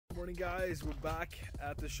Morning guys, we're back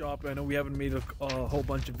at the shop. I know we haven't made a whole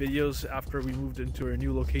bunch of videos after we moved into our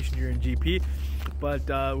new location here in GP, but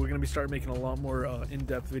we're going to be starting making a lot more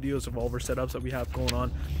in-depth videos of all of our setups that we have going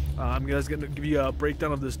on. I'm going to give you a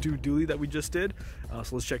breakdown of this new dually that we just did,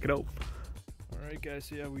 so let's check it out. Alright guys,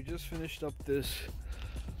 so yeah, we just finished up this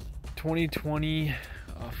 2020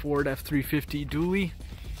 Ford F350 dually.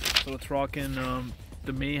 So it's rocking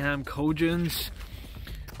the Mayhem Cogents.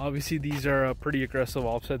 Obviously these are a pretty aggressive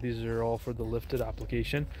offset. These are all for the lifted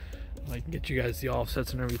application. I can get you guys the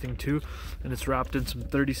offsets and everything too. And it's wrapped in some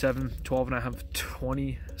 37, 12.5,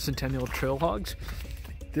 20 trail hogs.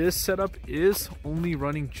 This setup is only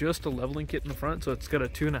running just a leveling kit in the front, so it's got a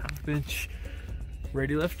 2.5 inch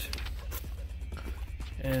ready lift.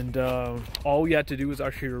 And all we had to do was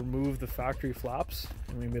actually remove the factory flaps,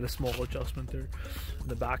 and we made a small adjustment there in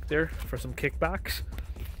the back there for some kickbacks.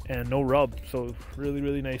 And no rub, so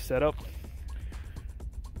really nice setup.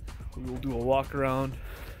 We will do a walk around.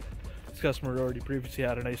 This customer already previously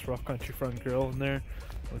had a nice rough country front grille in there.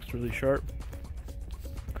 Looks really sharp.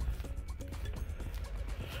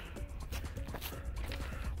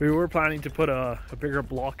 We were planning to put a bigger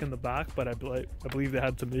block in the back, but I believe they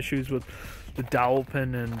had some issues with the dowel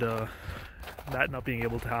pin and that not being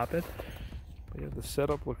able to happen. But yeah, the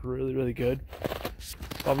setup looked really good.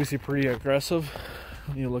 Obviously pretty aggressive.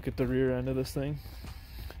 When you look at the rear end of this thing,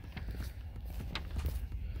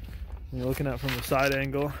 when you're looking at it from the side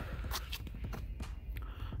angle,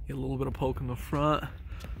 get a little bit of poke in the front.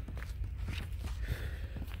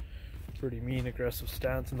 Pretty mean aggressive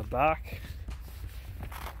stance in the back.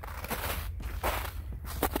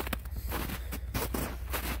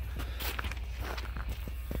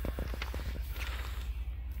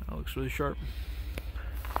 That looks really sharp.